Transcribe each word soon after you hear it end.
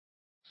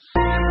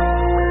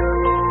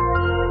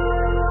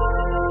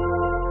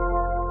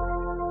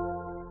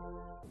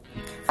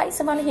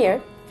SunFounder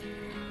here.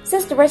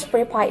 Since the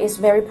Raspberry Pi is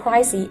very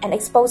pricey and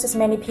exposes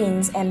many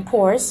pins and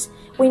pores,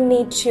 we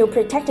need to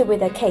protect it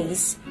with a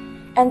case.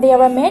 And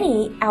there are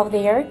many out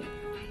there.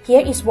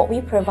 Here is what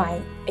we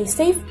provide: a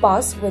safe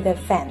box with a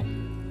fan.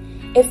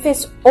 It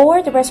fits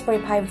all the Raspberry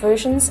Pi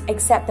versions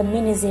except the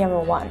Mini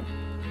 01.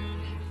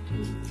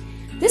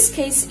 This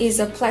case is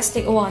a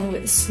plastic one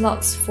with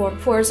slots for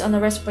ports on the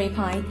Raspberry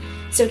Pi,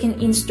 so you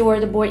can install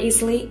the board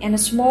easily, and a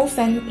small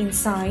fan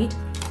inside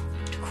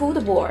to cool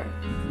the board.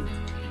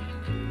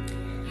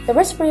 The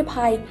Raspberry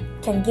Pi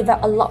can give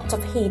out a lot of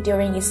heat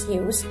during its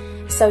use,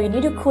 so you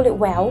need to cool it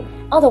well,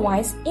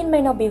 otherwise it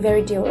may not be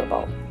very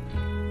durable.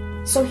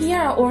 So here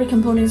are all the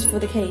components for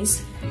the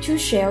case: 2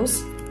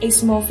 shells, a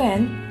small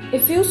fan, a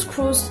few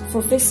screws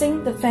for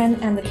fixing the fan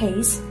and the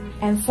case,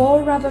 and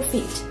 4 rubber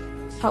feet.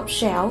 Top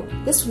shell,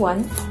 this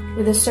one,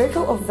 with a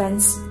circle of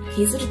vents,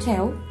 piece of the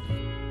tail.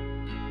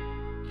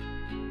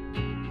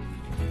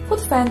 Put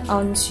the fan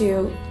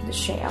onto the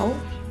shell,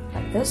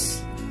 like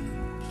this,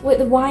 with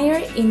the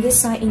wire in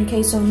this side in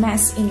case of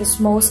mess in the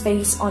small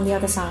space on the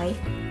other side,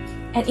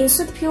 and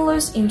insert the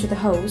pillars into the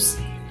holes.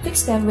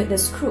 Fix them with the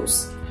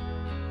screws.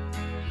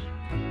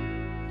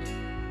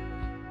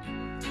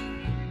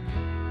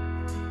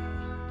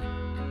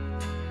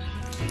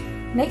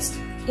 Next,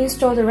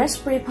 install the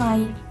Raspberry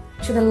Pi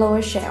to the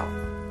lower shell.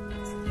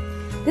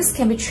 This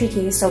can be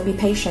tricky, so be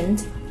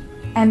patient.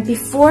 And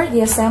before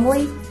the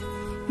assembly,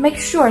 make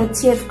sure the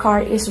TF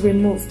card is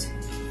removed.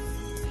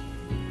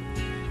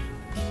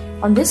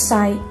 On this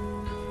side,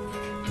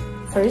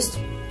 first,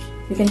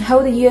 you can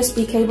hold the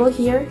USB cable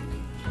here,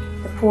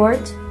 the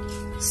port,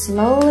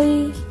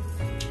 slowly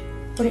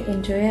put it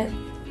into it.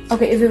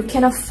 Okay, if you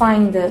cannot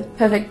find the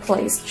perfect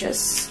place,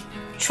 just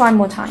try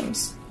more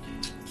times.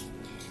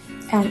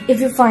 And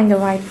if you find the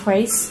right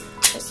place,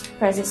 just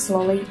press it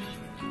slowly.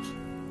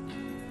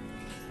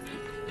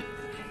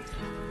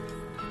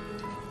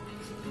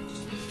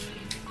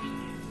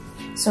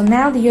 So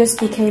now the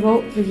USB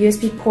cable with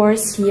USB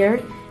ports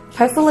here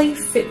perfectly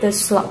fit the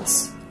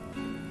slots.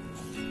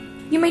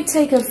 You may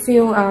take a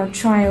few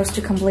trials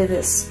to complete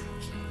this.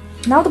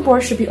 Now the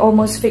board should be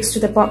almost fixed to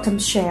the bottom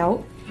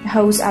shell. The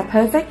holes are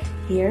perfect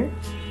here.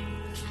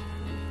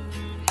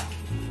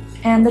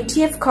 And the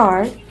TF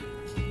card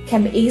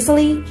can be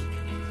easily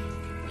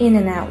in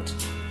and out.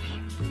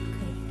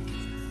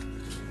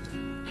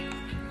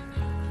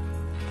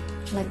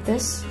 Like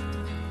this,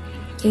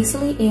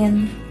 easily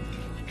in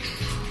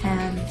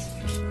and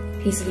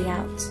easily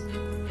out.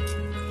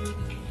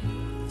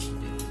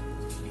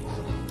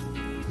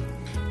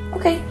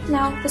 Okay,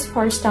 now this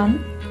part is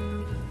done.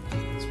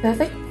 It's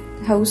perfect.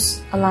 The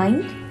holes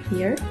aligned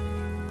here,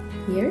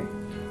 here,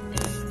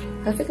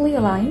 perfectly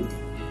aligned.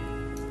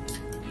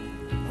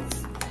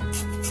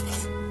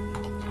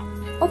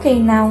 Okay,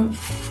 now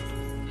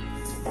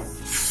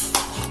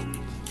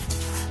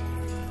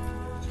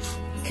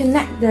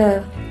connect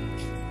the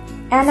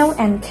anode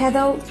and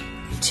cathode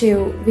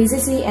to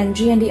VCC and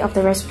GND of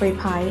the Raspberry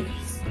Pi.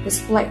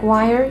 This black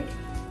wire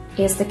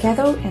is the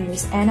cathode and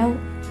this anode,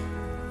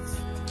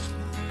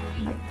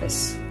 like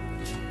this.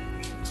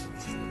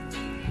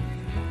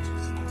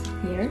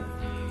 Here.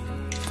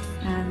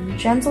 And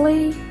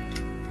gently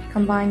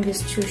combine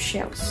these 2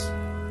 shells.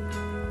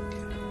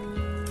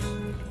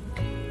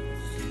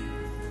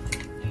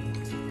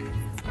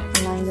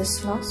 Align the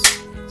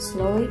slots,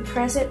 slowly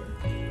press it.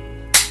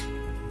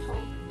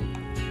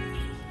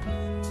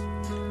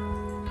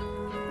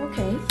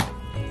 Okay,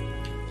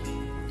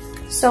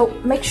 so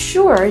make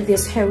sure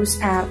these holes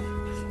are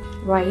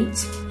right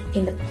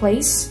in the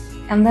place,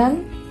 and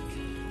then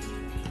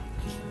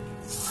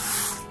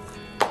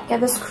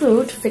get the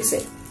screw to fix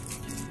it.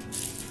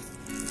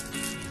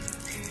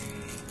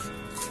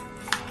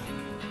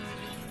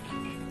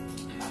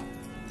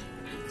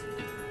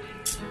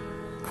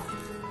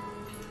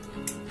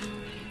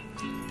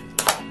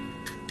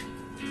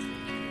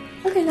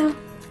 Okay, now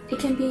it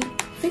can be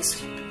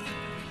fixed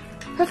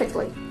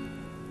perfectly.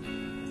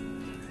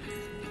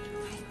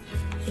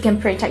 You can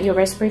protect your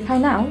Raspberry Pi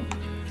now.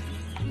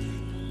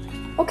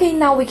 Okay,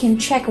 now we can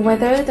check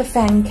whether the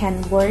fan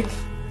can work.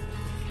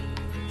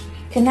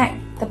 Connect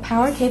the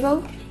power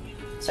cable.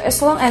 So as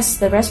long as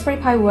the Raspberry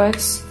Pi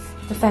works,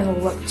 the fan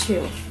will work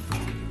too.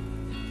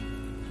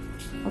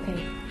 Okay.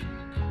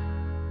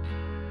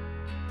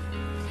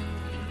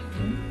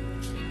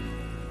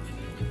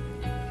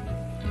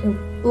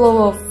 It'll blow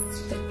off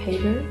the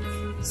paper.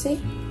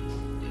 See?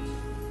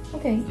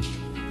 Okay.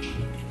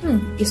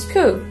 It's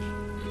cool.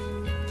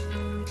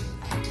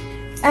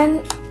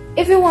 And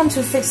if you want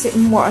to fix it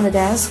more on the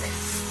desk,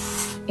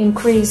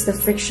 increase the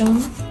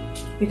friction,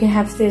 you can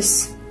have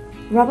this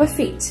rubber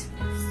feet.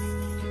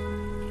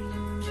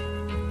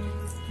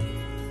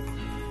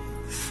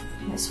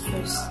 Let's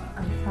first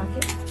unplug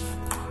it.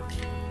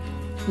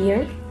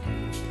 Here.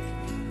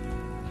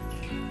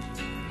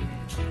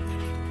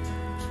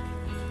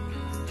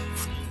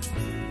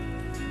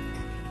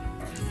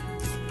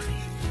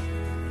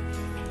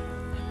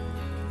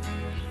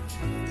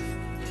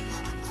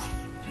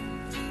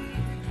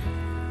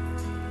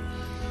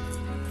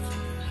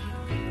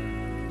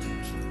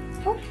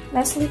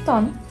 nicely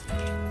done.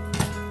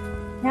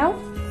 Now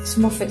it's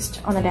more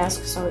fixed on the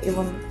desk so it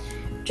won't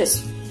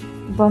just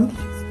bump.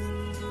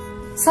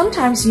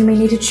 Sometimes you may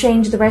need to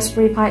change the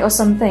Raspberry Pi or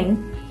something.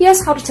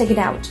 Here's how to take it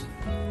out.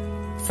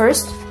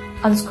 First,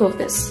 unscrew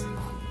this.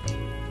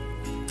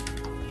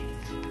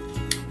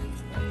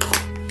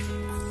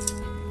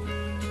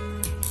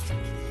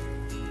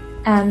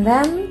 And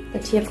then the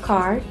TF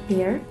card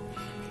here.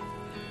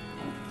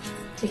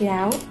 Take it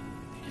out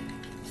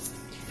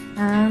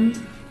and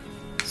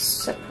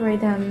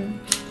separate them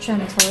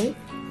gently.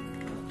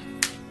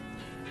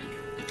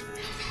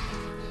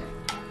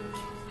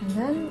 And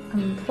then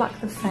unplug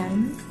the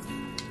fan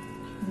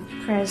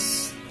and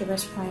press the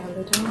Raspberry Pi a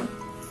little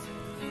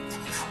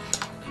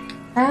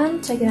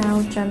and take it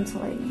out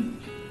gently.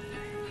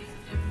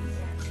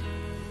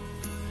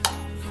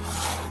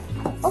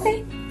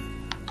 Okay.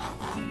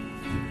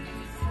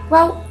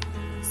 Well,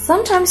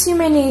 sometimes you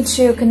may need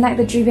to connect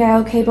the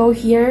GPIO cable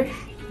here,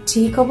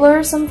 T-coupler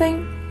or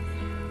something,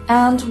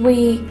 and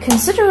we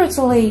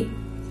considerately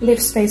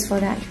leave space for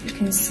that. You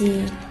can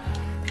see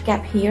the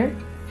gap here.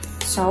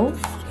 So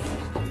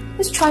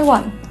let's try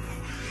one.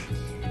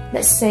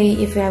 Let's say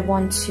if I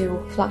want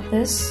to plug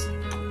this,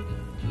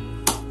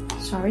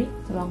 sorry,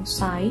 the wrong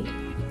side.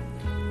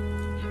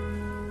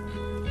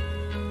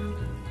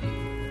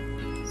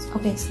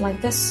 Okay, it's like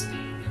this,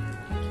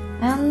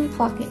 and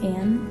plug it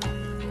in.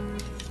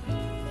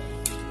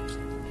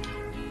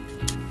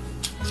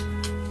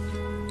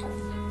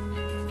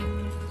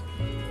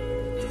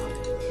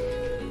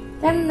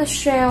 Then the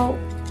shell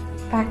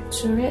back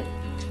to it.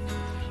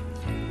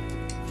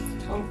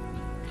 So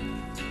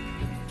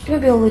it will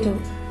be a little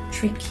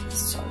tricky,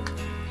 so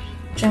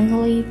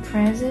gently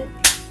press it.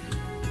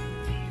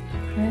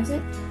 Press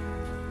it.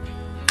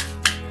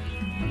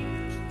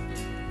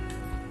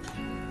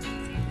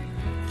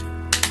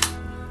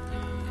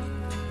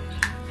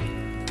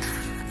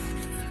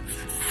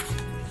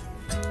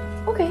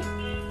 Okay,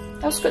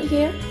 that's good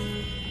here.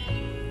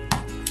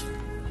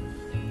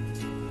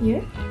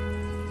 Here.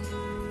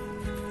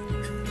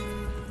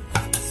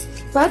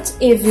 But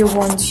if you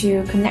want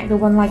to connect the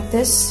one like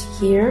this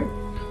here,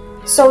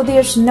 so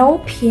there's no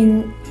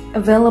pin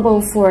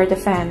available for the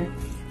fan,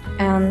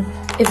 and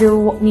if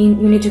you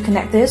need to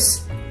connect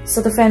this, so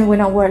the fan will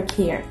not work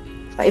here.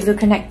 But if you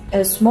connect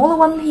a smaller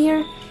one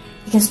here,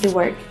 it can still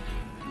work.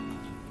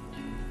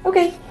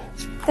 Okay,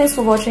 thanks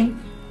for watching.